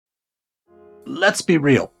Let's be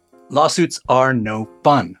real. Lawsuits are no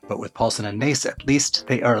fun, but with Paulson and Nace, at least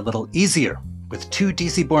they are a little easier. With two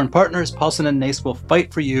DC-born partners, Paulson and Nace will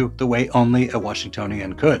fight for you the way only a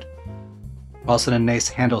Washingtonian could. Paulson and Nace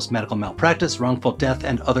handles medical malpractice, wrongful death,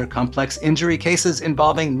 and other complex injury cases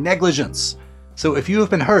involving negligence. So if you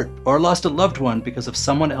have been hurt or lost a loved one because of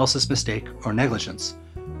someone else's mistake or negligence,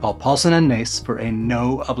 call Paulson and Nace for a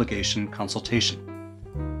no-obligation consultation.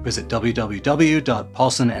 Visit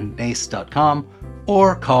www.paulsonandnace.com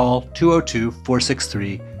or call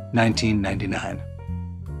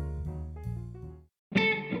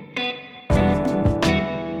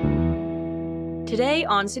 202-463-1999. Today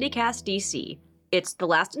on CityCast DC, it's the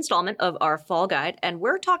last installment of our fall guide, and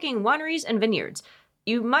we're talking wineries and vineyards.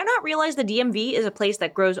 You might not realize the DMV is a place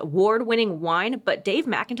that grows award-winning wine, but Dave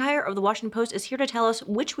McIntyre of the Washington Post is here to tell us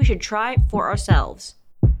which we should try for ourselves.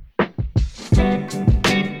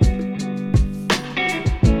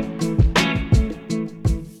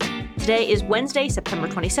 Today is Wednesday, September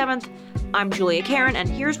 27th. I'm Julia Karen, and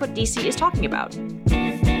here's what DC is talking about.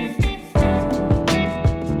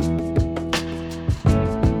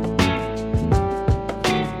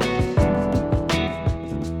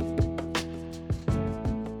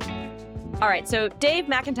 All right, so Dave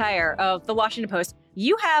McIntyre of the Washington Post,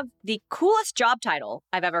 you have the coolest job title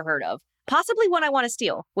I've ever heard of, possibly one I want to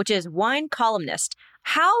steal, which is wine columnist.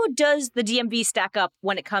 How does the DMV stack up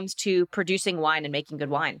when it comes to producing wine and making good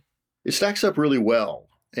wine? It stacks up really well,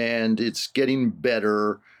 and it's getting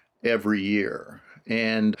better every year.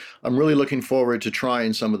 And I'm really looking forward to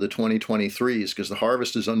trying some of the 2023s because the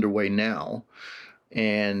harvest is underway now.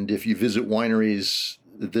 And if you visit wineries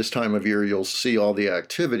at this time of year, you'll see all the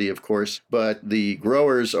activity, of course, but the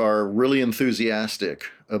growers are really enthusiastic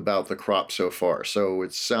about the crop so far. So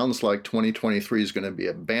it sounds like 2023 is going to be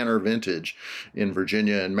a banner vintage in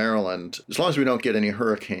Virginia and Maryland, as long as we don't get any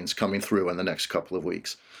hurricanes coming through in the next couple of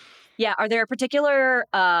weeks. Yeah, are there particular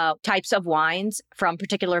types of wines from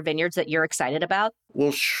particular vineyards that you're excited about?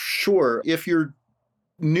 Well, sure. If you're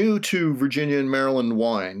new to Virginia and Maryland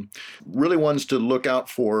wine, really ones to look out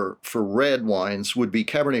for red wines would be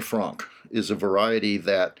Cabernet Franc, is a variety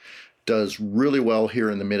that does really well here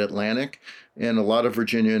in the Mid-Atlantic. And a lot of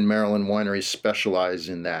Virginia and Maryland wineries specialize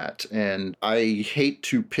in that. And I hate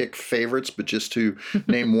to pick favorites, but just to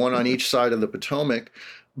name one on each side of the Potomac,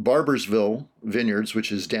 Barbersville Vineyards, which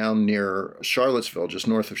is down near Charlottesville, just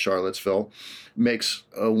north of Charlottesville, makes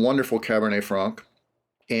a wonderful Cabernet Franc.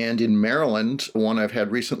 And in Maryland, one I've had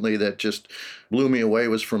recently that just blew me away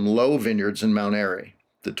was from Lowe Vineyards in Mount Airy.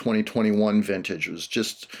 The 2021 vintage was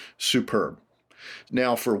just superb.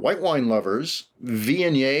 Now, for white wine lovers,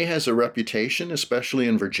 Viognier has a reputation, especially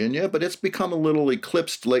in Virginia, but it's become a little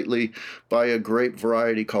eclipsed lately by a grape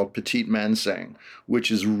variety called Petit Manseng, which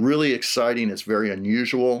is really exciting. It's very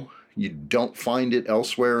unusual. You don't find it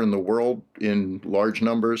elsewhere in the world in large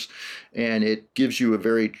numbers, and it gives you a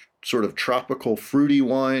very sort of tropical fruity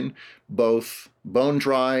wine, both bone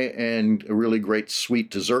dry and a really great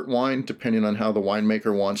sweet dessert wine, depending on how the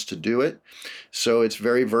winemaker wants to do it. So it's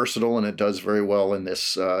very versatile and it does very well in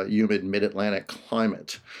this humid mid-Atlantic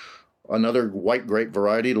climate. Another white grape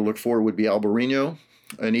variety to look for would be Albarino,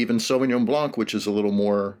 and even Sauvignon Blanc, which is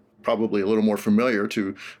probably a little more familiar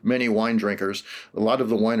to many wine drinkers. A lot of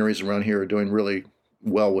the wineries around here are doing really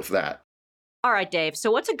well with that. All right, Dave.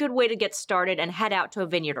 So what's a good way to get started and head out to a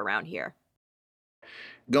vineyard around here?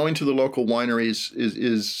 Going to the local wineries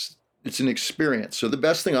is it's an experience. So the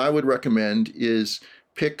best thing I would recommend is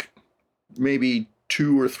pick maybe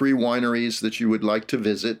 2 or 3 wineries that you would like to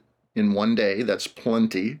visit in one day. That's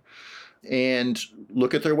plenty. And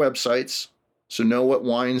look at their websites. So know what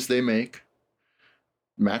wines they make.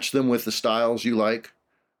 Match them with the styles you like.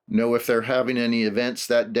 Know if they're having any events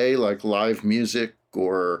that day, like live music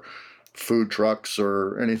or food trucks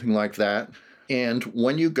or anything like that. And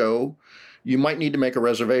when you go, you might need to make a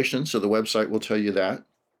reservation, so the website will tell you that.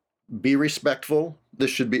 Be respectful.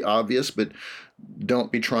 This should be obvious, but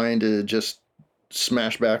don't be trying to just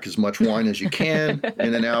smash back as much wine as you can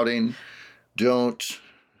in an outing. Don't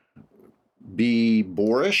be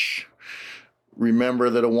boorish. Remember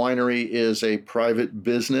that a winery is a private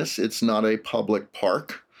business. It's not a public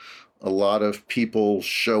park. A lot of people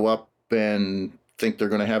show up and think they're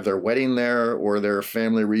going to have their wedding there or their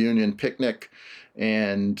family reunion picnic,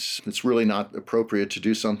 and it's really not appropriate to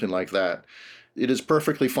do something like that. It is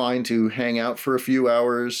perfectly fine to hang out for a few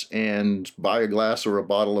hours and buy a glass or a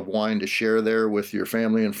bottle of wine to share there with your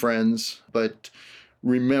family and friends, but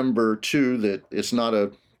remember too that it's not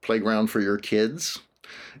a playground for your kids.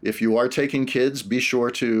 If you are taking kids, be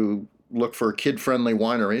sure to look for kid-friendly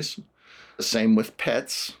wineries. Same with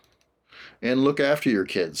pets. and look after your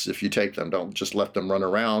kids if you take them. Don't just let them run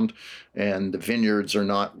around. And the vineyards are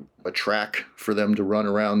not a track for them to run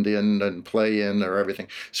around in and play in or everything,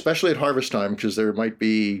 especially at harvest time, because there might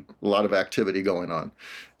be a lot of activity going on.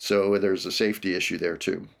 So there's a safety issue there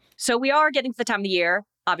too. So we are getting to the time of the year,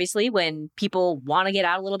 obviously, when people want to get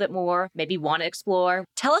out a little bit more, maybe want to explore.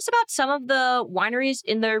 Tell us about some of the wineries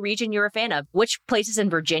in the region you're a fan of. Which places in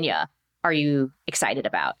Virginia are you excited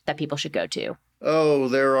about that people should go to? Oh,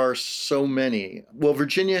 there are so many. Well,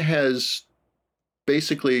 Virginia has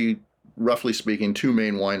basically, roughly speaking, two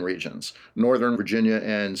main wine regions, Northern Virginia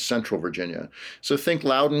and Central Virginia. So think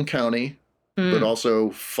Loudoun County, but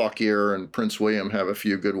also Fauquier and Prince William have a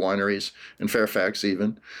few good wineries, and Fairfax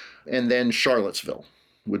even. And then Charlottesville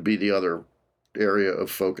would be the other area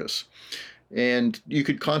of focus. And you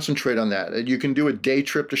could concentrate on that. You can do a day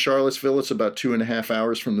trip to Charlottesville. It's about 2.5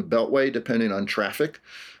 hours from the Beltway, depending on traffic.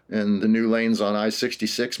 And the new lanes on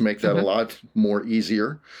I-66 make that a lot more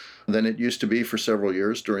easier than it used to be for several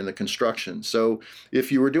years during the construction. So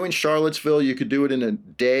if you were doing Charlottesville, you could do it in a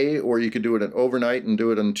day, or you could do it an overnight and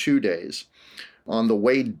do it in 2 days. On the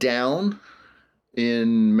way down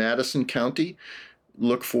in Madison County,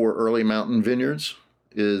 look for Early Mountain Vineyards.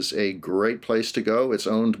 Is a great place to go. It's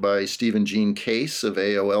owned by Stephen Jean Case of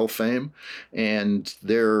AOL fame, and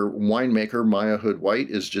their winemaker, Maya Hood White,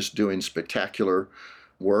 is just doing spectacular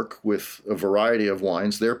work with a variety of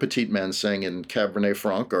wines. Their Petit Manseng and Cabernet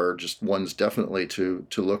Franc are just ones definitely to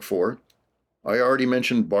look for. I already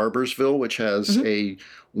mentioned Barbersville, which has a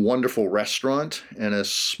wonderful restaurant and a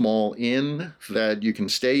small inn that you can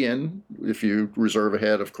stay in if you reserve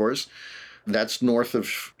ahead, of course. That's north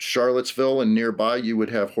of Charlottesville, and nearby you would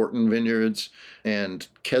have Horton Vineyards and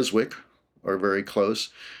Keswick are very close.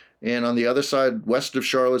 And on the other side, west of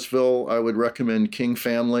Charlottesville, I would recommend King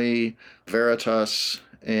Family, Veritas,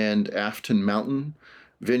 and Afton Mountain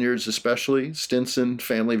Vineyards especially. Stinson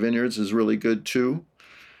Family Vineyards is really good too.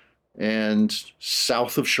 And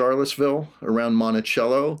south of Charlottesville, around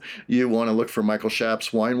Monticello, you want to look for Michael Schaap's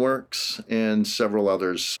Wineworks and several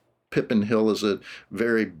others. Pippin Hill is a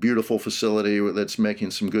very beautiful facility that's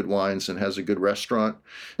making some good wines and has a good restaurant.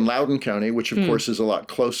 In Loudoun County, which of course is a lot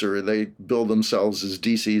closer, they bill themselves as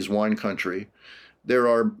DC's wine country. There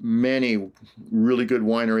are many really good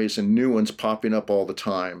wineries and new ones popping up all the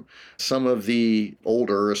time. Some of the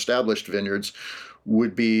older established vineyards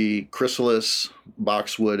would be Chrysalis,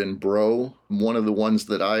 Boxwood, and Bro. One of the ones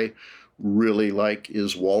that I really like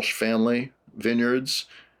is Walsh Family Vineyards.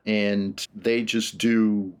 And they just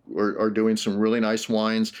are doing some really nice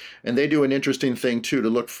wines. And they do an interesting thing, too, to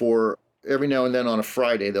look for. Every now and then on a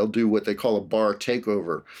Friday, they'll do what they call a bar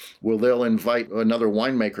takeover, where they'll invite another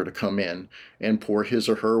winemaker to come in and pour his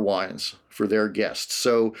or her wines for their guests.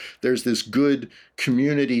 So there's this good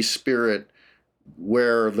community spirit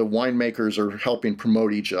where the winemakers are helping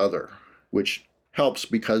promote each other, which helps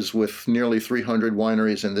because with nearly 300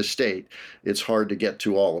 wineries in the state, it's hard to get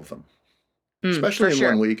to all of them. Especially in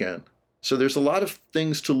one weekend. So there's a lot of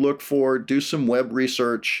things to look for. Do some web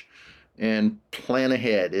research and plan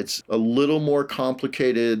ahead. It's a little more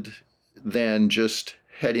complicated than just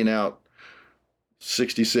heading out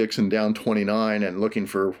 66 and down 29 and looking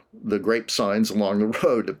for the grape signs along the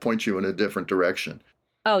road to point you in a different direction.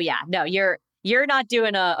 Oh, yeah. No, you're not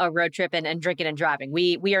doing a road trip and drinking and driving.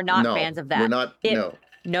 We are not fans of that. We're not. No.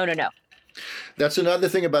 No. That's another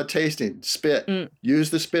thing about tasting. Spit.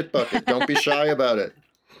 Use the spit bucket. Don't be shy about it.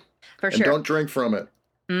 For and sure. Don't drink from it.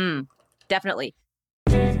 Definitely.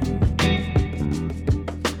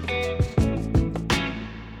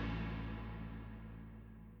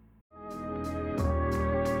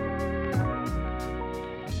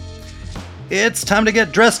 It's time to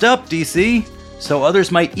get dressed up, DC. So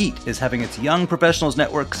Others Might Eat is having its Young Professionals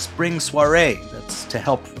Network Spring Soiree. That's to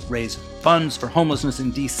help raise funds for homelessness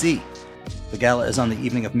in DC. The gala is on the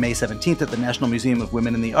evening of May 17th at the National Museum of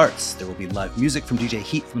Women in the Arts. There will be live music from DJ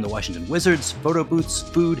Heat from the Washington Wizards, photo booths,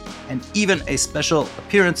 food, and even a special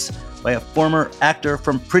appearance by a former actor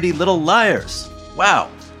from Pretty Little Liars. Wow!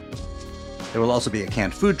 There will also be a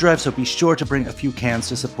canned food drive, so be sure to bring a few cans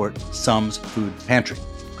to support Sum's Food Pantry.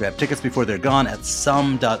 Grab tickets before they're gone at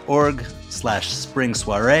sum.org/spring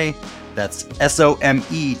soiree. That's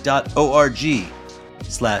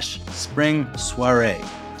some.org/spring soiree.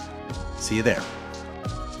 See you there.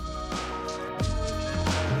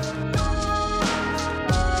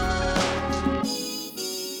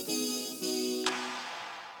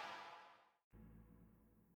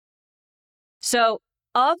 So,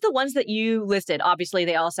 of the ones that you listed, obviously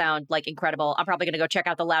they all sound like incredible. I'm probably going to go check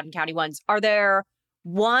out the Loudoun County ones. Are there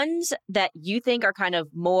ones that you think are kind of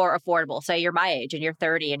more affordable. Say you're my age and you're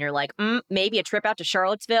 30 and you're like, maybe a trip out to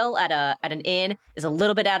Charlottesville at an inn is a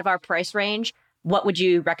little bit out of our price range. What would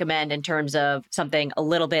you recommend in terms of something a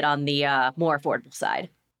little bit on the more affordable side?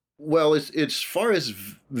 Well, as far as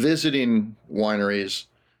visiting wineries,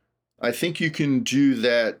 I think you can do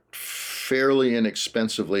that fairly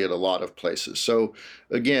inexpensively at a lot of places. So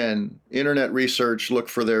again, internet research, look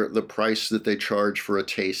for the price that they charge for a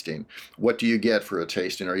tasting. What do you get for a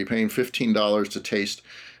tasting? Are you paying $15 to taste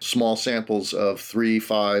small samples of 3,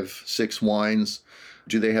 5, 6 wines?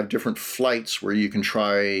 Do they have different flights where you can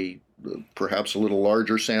try perhaps a little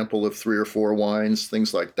larger sample of 3 or 4 wines,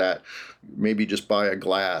 things like that? Maybe just buy a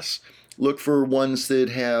glass. Look for ones that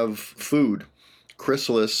have food.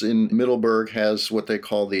 Chrysalis in Middleburg has what they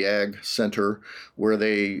call the Ag Center, where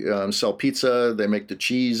they sell pizza, they make the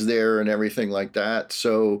cheese there and everything like that.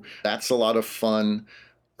 So that's a lot of fun.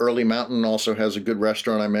 Early Mountain also has a good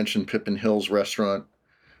restaurant. I mentioned Pippin Hill's restaurant.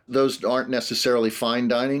 Those aren't necessarily fine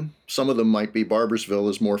dining. Some of them might be. Barbersville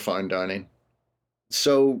is more fine dining.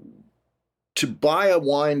 So to buy a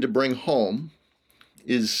wine to bring home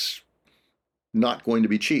is not going to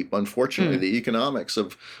be cheap. Unfortunately, the economics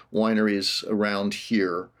of wineries around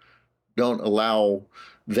here don't allow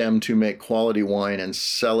them to make quality wine and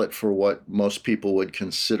sell it for what most people would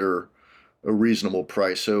consider a reasonable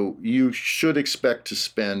price. So you should expect to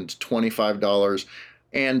spend $25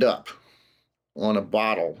 and up on a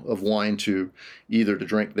bottle of wine to either to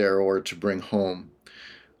drink there or to bring home.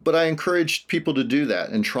 But I encourage people to do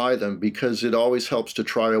that and try them, because it always helps to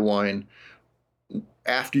try a wine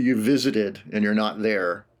after you visited and you're not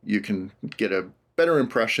there. You can get a better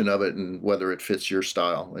impression of it and whether it fits your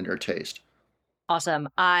style and your taste. Awesome.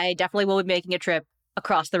 I definitely will be making a trip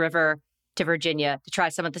across the river to Virginia to try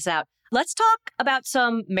some of this out. Let's talk about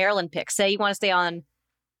some Maryland picks. Say you want to stay on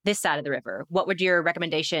this side of the river. What would your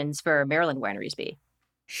recommendations for Maryland wineries be?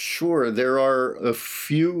 Sure. There are a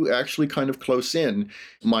few actually kind of close in.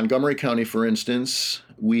 Montgomery County, for instance,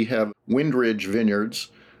 we have Windridge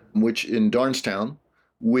Vineyards, which in Darnestown,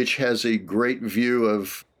 which has a great view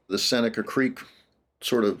of the Seneca Creek,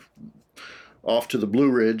 sort of off to the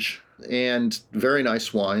Blue Ridge, and very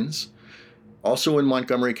nice wines. Also in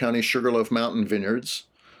Montgomery County, Sugarloaf Mountain Vineyards.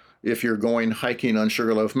 If you're going hiking on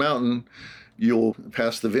Sugarloaf Mountain, you'll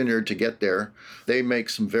pass the vineyard to get there. They make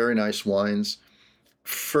some very nice wines.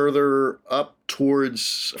 Further up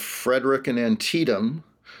towards Frederick and Antietam,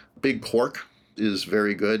 Big Cork is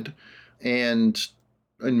very good. And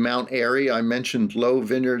in Mount Airy, I mentioned Low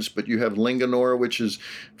Vineyards, but you have Linganore, which is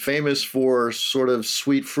famous for sort of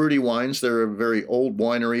sweet, fruity wines. They're a very old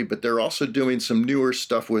winery, but they're also doing some newer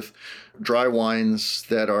stuff with dry wines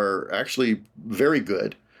that are actually very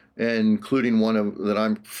good, including that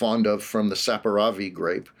I'm fond of from the Saperavi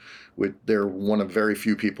grape. They're one of very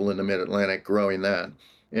few people in the Mid-Atlantic growing that.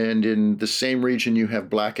 And in the same region, you have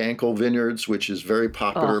Black Ankle Vineyards, which is a very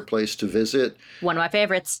popular place to visit. One of my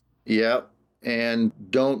favorites. Yep. And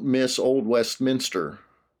don't miss Old Westminster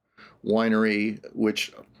Winery,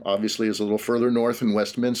 which obviously is a little further north in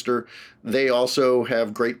Westminster. They also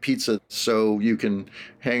have great pizza, so you can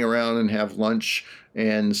hang around and have lunch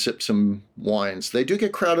and sip some wines. They do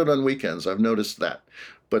get crowded on weekends, I've noticed that,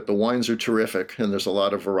 but the wines are terrific and there's a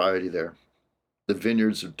lot of variety there. The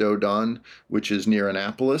Vineyards of Dodon, which is near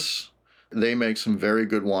Annapolis, they make some very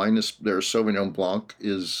good wine. Their Sauvignon Blanc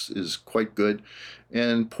is quite good.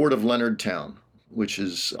 And Port of Leonardtown, which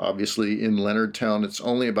is obviously in Leonardtown. It's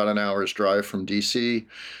only about an hour's drive from D.C.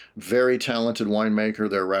 Very talented winemaker.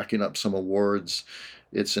 They're racking up some awards.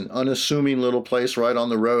 It's an unassuming little place right on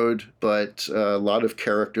the road, but a lot of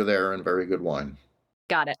character there and very good wine.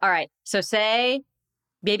 Got it. All right. So say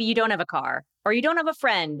maybe you don't have a car or you don't have a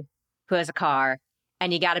friend who has a car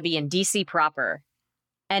and you got to be in D.C. proper.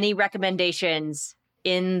 Any recommendations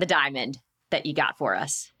in the Diamond that you got for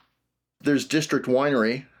us? There's District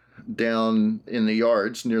Winery down in the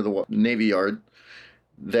yards near the Navy Yard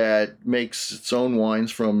that makes its own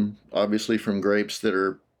wines obviously from grapes that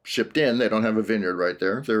are shipped in. They don't have a vineyard right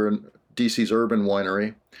there. They're in DC's urban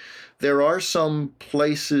winery. There are some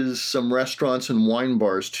places, some restaurants and wine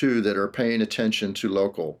bars too that are paying attention to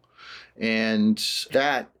local. And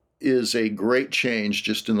that is a great change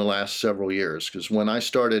just in the last several years, because when I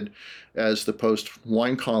started as the Post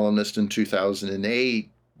wine columnist in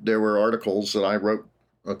 2008, there were articles that I wrote,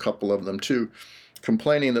 a couple of them too,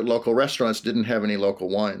 complaining that local restaurants didn't have any local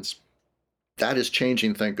wines. That is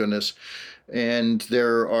changing, thank goodness. And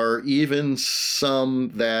there are even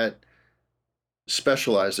some that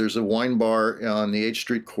specialize. There's a wine bar on the H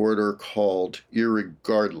Street corridor called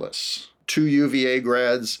Irregardless. 2 UVA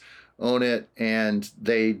grads own it, and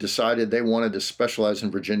they decided they wanted to specialize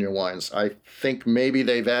in Virginia wines. I think maybe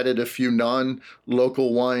they've added a few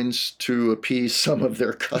non-local wines to appease some of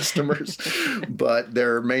their customers, but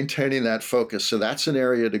they're maintaining that focus. So that's an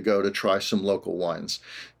area to go to try some local wines.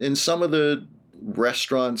 And some of the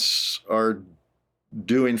restaurants are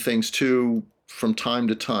doing things too from time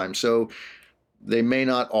to time. So they may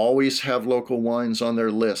not always have local wines on their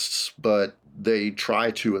lists, but they try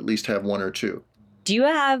to at least have one or two. Do you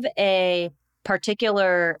have a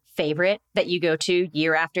particular favorite that you go to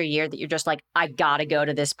year after year that you're just like, I gotta go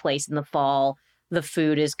to this place in the fall. The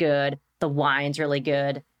food is good. The wine's really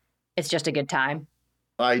good. It's just a good time.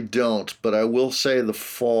 I don't, but I will say the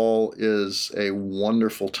fall is a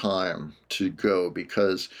wonderful time to go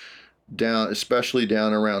because especially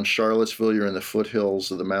down around Charlottesville, you're in the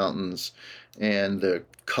foothills of the mountains, and the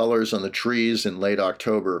colors on the trees in late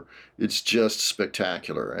October, it's just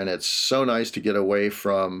spectacular. And it's so nice to get away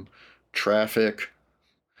from traffic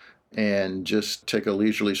and just take a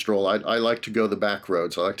leisurely stroll. I like to go the back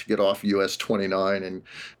roads. I like to get off US 29 and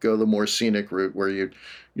go the more scenic route where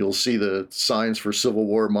you'll see the signs for Civil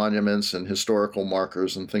War monuments and historical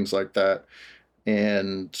markers and things like that.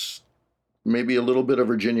 And maybe a little bit of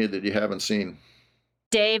Virginia that you haven't seen.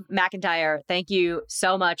 Dave McIntyre, thank you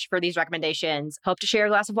so much for these recommendations. Hope to share a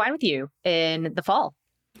glass of wine with you in the fall.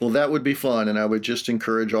 Well, that would be fun. And I would just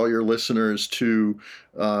encourage all your listeners to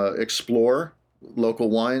explore local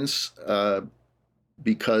wines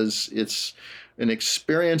because it's an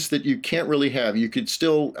experience that you can't really have. You could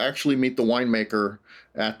still actually meet the winemaker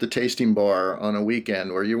at the tasting bar on a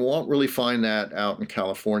weekend, or you won't really find that out in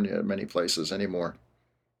California at many places anymore.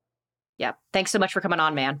 Yeah. Thanks so much for coming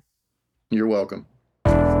on, man. You're welcome.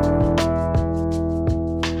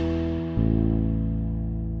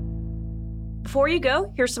 Before you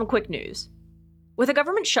go, here's some quick news. With a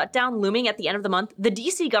government shutdown looming at the end of the month, the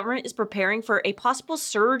D.C. government is preparing for a possible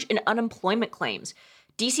surge in unemployment claims.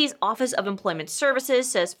 D.C.'s Office of Employment Services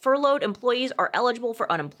says furloughed employees are eligible for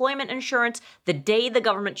unemployment insurance the day the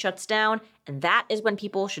government shuts down, and that is when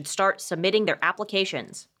people should start submitting their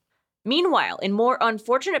applications. Meanwhile, in more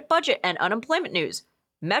unfortunate budget and unemployment news,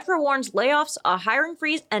 Metro warns layoffs, a hiring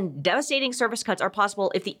freeze, and devastating service cuts are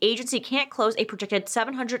possible if the agency can't close a projected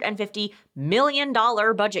 $750 million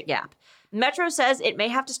budget gap. Metro says it may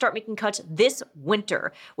have to start making cuts this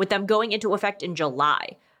winter, with them going into effect in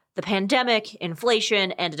July. The pandemic,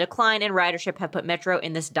 inflation, and a decline in ridership have put Metro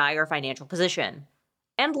in this dire financial position.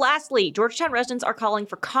 And lastly, Georgetown residents are calling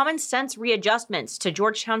for common sense readjustments to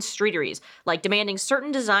Georgetown's streeteries, like demanding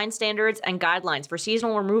certain design standards and guidelines for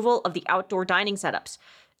seasonal removal of the outdoor dining setups.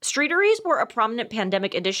 Streeteries were a prominent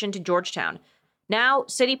pandemic addition to Georgetown. Now,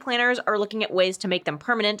 city planners are looking at ways to make them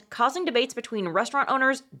permanent, causing debates between restaurant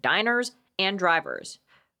owners, diners, and drivers.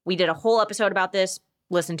 We did a whole episode about this.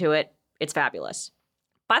 Listen to it. It's fabulous.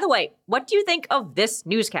 By the way, what do you think of this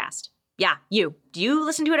newscast? Yeah, you. Do you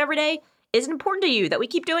listen to it every day? Is it important to you that we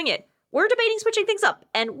keep doing it? We're debating switching things up,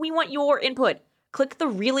 and we want your input. Click the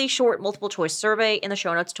really short multiple choice survey in the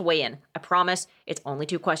show notes to weigh in. I promise it's only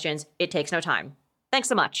 2 questions. It takes no time. Thanks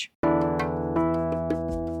so much.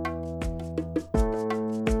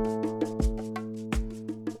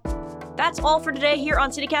 That's all for today here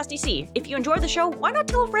on CityCast DC. If you enjoyed the show, why not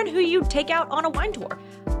tell a friend who you'd take out on a wine tour?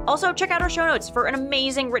 Also, check out our show notes for an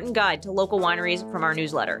amazing written guide to local wineries from our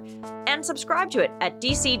newsletter. And subscribe to it at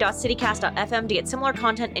dc.citycast.fm to get similar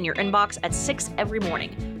content in your inbox at 6 every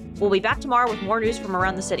morning. We'll be back tomorrow with more news from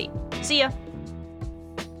around the city. See ya!